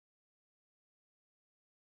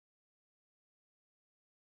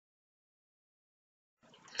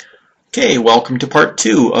Okay, welcome to part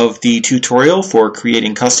 2 of the tutorial for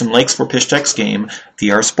creating custom lakes for Pishtech's game,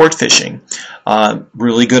 VR Sportfishing.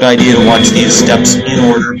 Really good idea to watch these steps in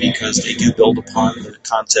order because they do build upon the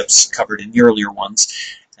concepts covered in the earlier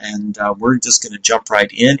ones. And we're just going to jump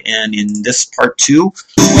right in, and in this part 2,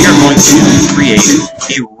 we are going to create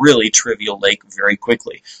a really trivial lake very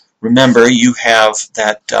quickly. Remember, you have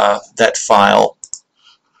that file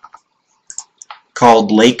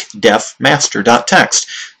called lakedefmaster.txt.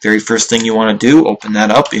 Very first thing you want to do, open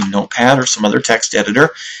that up in Notepad or some other text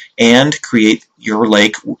editor and create your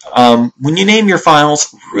lake. When you name your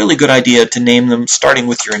files, really good idea to name them starting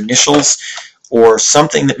with your initials or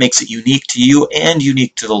something that makes it unique to you and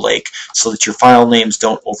unique to the lake so that your file names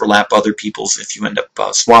don't overlap other people's if you end up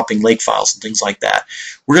swapping lake files and things like that.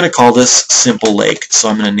 We're going to call this Simple Lake, so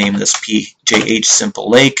I'm going to name this PJH Simple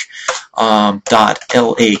Lake .lak.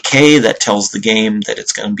 That tells the game that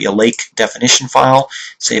it's going to be a lake definition file.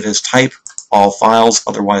 Save as type, all files,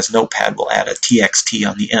 otherwise Notepad will add a txt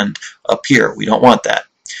on the end up here. We don't want that.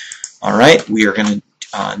 Alright, we are going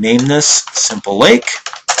to name this Simple Lake.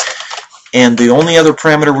 And the only other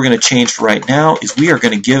parameter we're going to change for right now is we are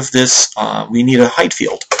going to give this, we need a height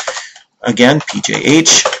field. Again,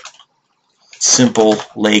 PJH, Simple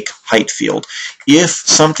Lake height field. If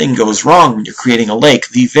something goes wrong when you're creating a lake,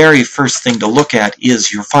 the very first thing to look at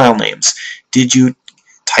is your file names. Did you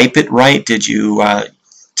type it right? Did you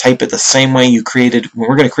type it the same way you created? When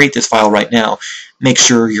we're going to create this file right now, make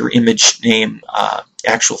sure your image name,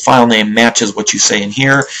 actual file name matches what you say in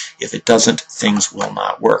here. If it doesn't, things will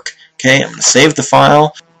not work. Okay, I'm going to save the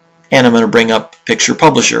file, and I'm going to bring up Picture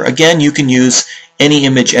Publisher. Again, you can use any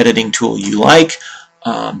image editing tool you like.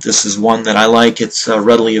 This is one that I like. It's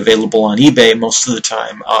readily available on eBay most of the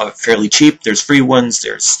time, fairly cheap. There's free ones,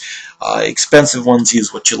 there's expensive ones.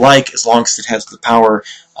 Use what you like as long as it has the power,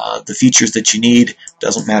 the features that you need.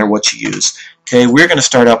 Doesn't matter what you use. Okay, we're going to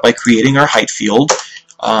start out by creating our height field.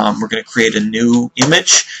 We're going to create a new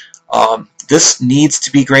image. This needs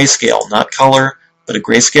to be grayscale, not color, but a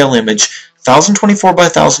grayscale image. 1024 by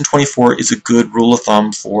 1024 is a good rule of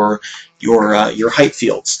thumb for your height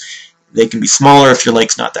fields. They can be smaller if your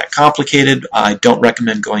lake's not that complicated. I don't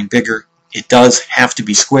recommend going bigger. It does have to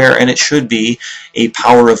be square, and it should be a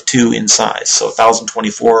power of 2 in size. So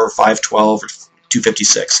 1024, or 512, or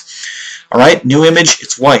 256. All right, new image,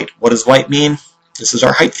 it's white. What does white mean? This is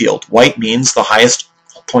our height field. White means the highest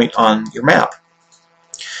point on your map.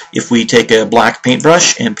 If we take a black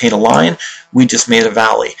paintbrush and paint a line, we just made a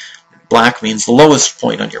valley. Black means the lowest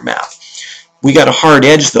point on your map. We got a hard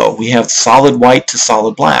edge though. We have solid white to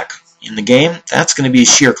solid black. In the game, that's going to be a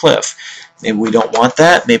sheer cliff. Maybe we don't want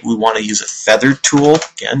that. Maybe we want to use a feathered tool.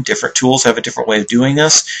 Again, different tools have a different way of doing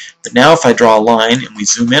this. But now if I draw a line and we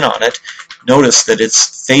zoom in on it, notice that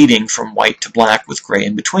it's fading from white to black with gray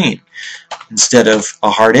in between. Instead of a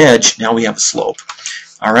hard edge, now we have a slope.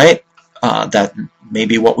 All right, that may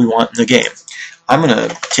be what we want in the game. I'm going to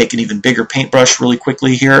take an even bigger paintbrush really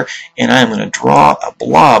quickly here, and I'm going to draw a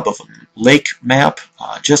blob of a lake map,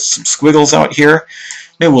 just some squiggles out here.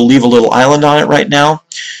 Maybe we'll leave a little island on it right now.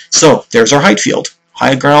 So there's our height field,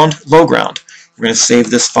 high ground, low ground. We're going to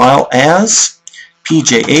save this file as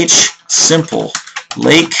PJH Simple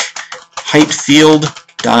Lake Height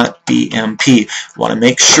Field.bmp. Want to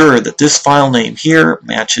make sure that this file name here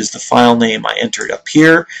matches the file name I entered up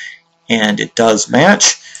here, and it does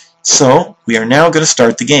match. So we are now going to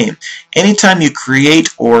start the game. Anytime you create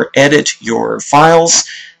or edit your files,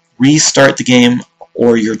 restart the game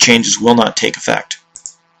or your changes will not take effect.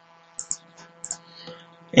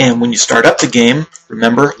 And when you start up the game,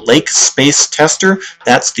 remember Lake Space Tester,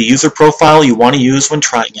 that's the user profile you want to use when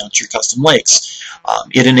trying out your custom lakes.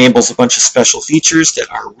 It enables a bunch of special features that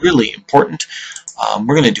are really important.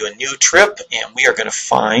 We're going to do a new trip, and we are going to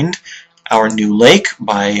find our new lake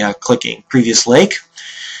by clicking Previous Lake.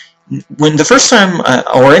 When the first time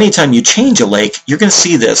or anytime you change a lake, you're going to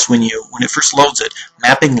see this when it first loads it,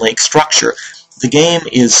 mapping lake structure. The game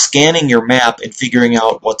is scanning your map and figuring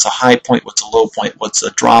out what's a high point, what's a low point, what's a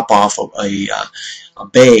drop off of a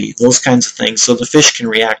bay, those kinds of things, so the fish can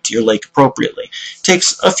react to your lake appropriately. It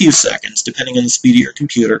takes a few seconds depending on the speed of your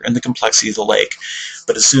computer and the complexity of the lake.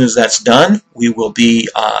 But as soon as that's done, we will be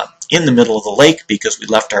in the middle of the lake because we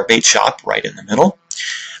left our bait shop right in the middle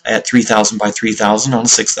at 3,000 by 3,000 on a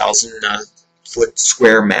 6,000 foot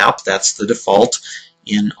square map. That's the default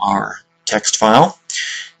in our text file.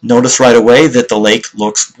 Notice right away that the lake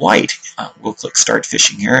looks white. We'll click Start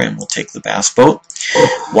Fishing here and we'll take the bass boat.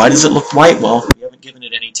 Why does it look white? Well, we haven't given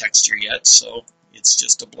it any texture yet, so it's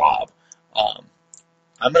just a blob.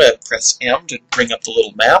 I'm going to press M to bring up the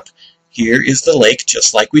little map, Here is the lake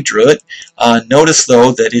just like we drew it. Notice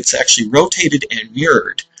though that it's actually rotated and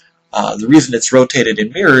mirrored. The reason it's rotated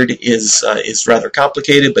and mirrored is rather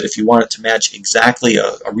complicated, but if you want it to match exactly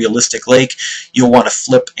a realistic lake, you'll want to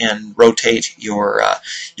flip and rotate your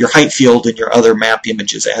height field and your other map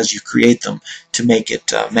images as you create them to make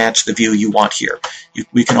it match the view you want here.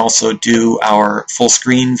 We can also do our full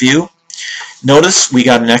screen view. Notice we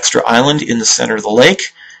got an extra island in the center of the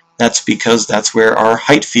lake. That's because that's where our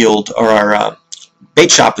height field or our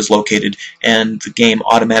bait shop is located, and the game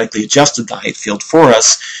automatically adjusted the height field for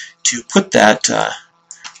us to put that,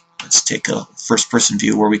 let's take a first-person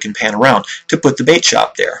view where we can pan around, to put the bait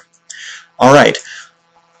shop there. Alright,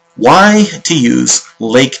 why to use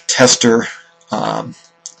Lake Tester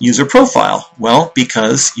user profile? Well,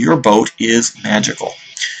 because your boat is magical.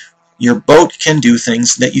 Your boat can do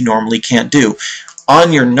things that you normally can't do.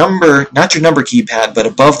 On your number, not your number keypad, but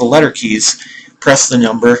above the letter keys, press the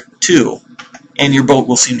number 2, and your boat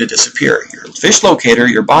will seem to disappear. Your fish locator,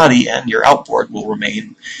 your body, and your outboard will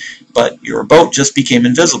remain, but your boat just became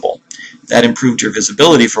invisible. That improved your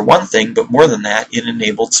visibility for one thing, but more than that, it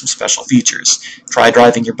enabled some special features. Try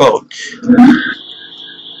driving your boat.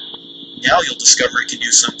 Now you'll discover it can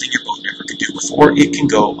do something your boat never could do before. It can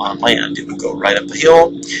go on land. It will go right up a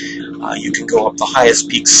hill. You can go up the highest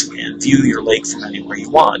peaks and view your lake from anywhere you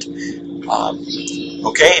want.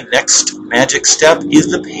 Okay, next magic step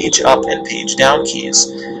is the page up and page down keys.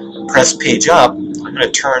 Press page up. I'm going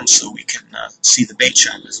to turn so we can see the bait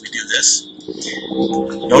shop as we do this.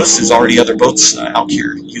 Notice there's already other boats out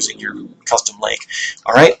here using your custom lake.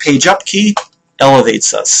 Alright, page up key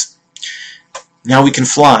elevates us. Now we can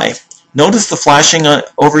fly. Notice the flashing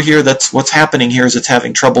over here. That's what's happening here is it's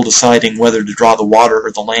having trouble deciding whether to draw the water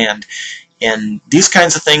or the land. And these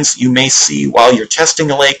kinds of things you may see while you're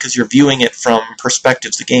testing a lake because you're viewing it from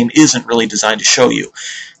perspectives the game isn't really designed to show you.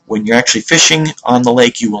 When you're actually fishing on the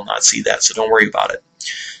lake, you will not see that, so don't worry about it.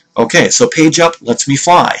 Okay, so page up lets me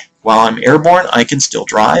fly. While I'm airborne, I can still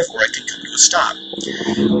drive, or I can come to a stop.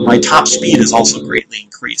 My top speed is also greatly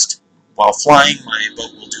increased. While flying, my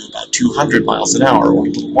boat will do about 200 miles an hour, or a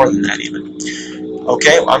little more than that even.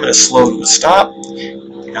 Okay, well, I'm going to slow to a stop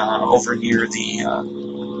over near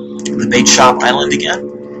the bait shop island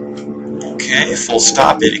again. Okay, full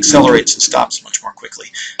stop. It accelerates and stops much more quickly.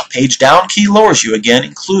 Page down key lowers you again,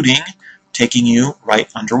 including taking you right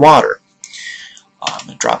underwater. I'm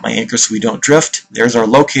going to drop my anchor so we don't drift. There's our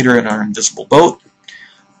locator in our invisible boat.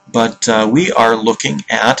 But we are looking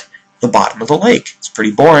at the bottom of the lake. It's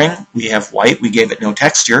pretty boring. We have white. We gave it no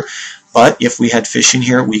texture. But if we had fish in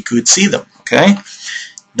here, we could see them. Okay?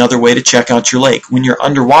 Another way to check out your lake. When you're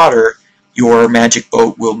underwater, your magic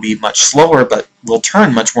boat will be much slower, but will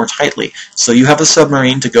turn much more tightly. So you have a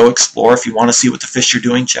submarine to go explore. If you want to see what the fish are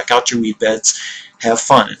doing, check out your weed beds. Have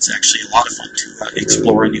fun. It's actually a lot of fun to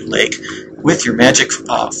explore a new lake with your magic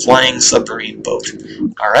flying submarine boat.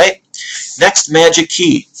 Alright, next magic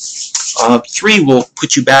key. 3 will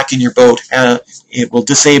put you back in your boat. It will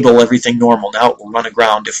disable everything normal. Now it will run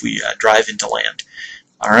aground if we drive into land.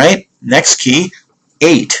 Alright, next key,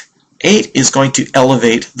 8. 8 is going to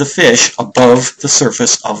elevate the fish above the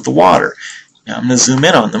surface of the water. Now I'm going to zoom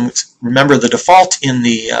in on them. Remember the default in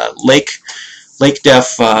the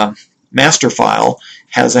LakeDef master file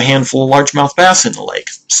has a handful of largemouth bass in the lake.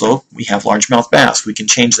 So we have largemouth bass. We can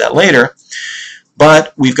change that later.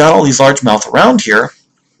 But we've got all these largemouth around here.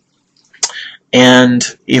 And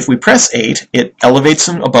if we press 8, it elevates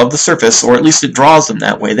them above the surface, or at least it draws them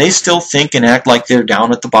that way. They still think and act like they're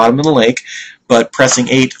down at the bottom of the lake, but pressing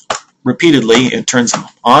 8 repeatedly, it turns them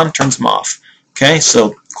on, turns them off. Okay,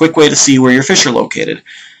 so quick way to see where your fish are located.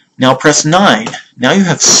 Now press 9. Now you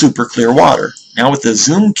have super clear water. Now with the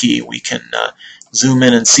zoom key, we can zoom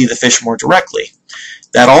in and see the fish more directly.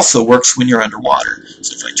 That also works when you're underwater.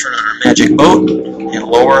 So if I turn on our magic boat and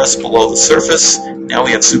lower us below the surface, now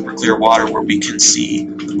we have super clear water where we can see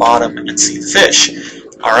the bottom and see the fish.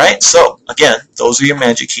 Alright, so again, those are your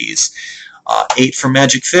magic keys. 8 for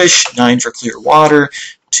magic fish, 9 for clear water,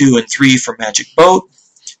 2 and 3 for magic boat,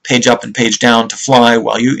 page up and page down to fly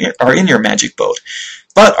while you are in your magic boat.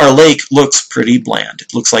 But our lake looks pretty bland.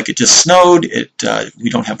 It looks like it just snowed. We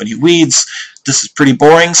don't have any weeds. This is pretty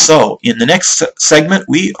boring. So in the next segment,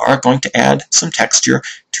 we are going to add some texture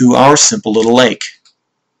to our simple little lake.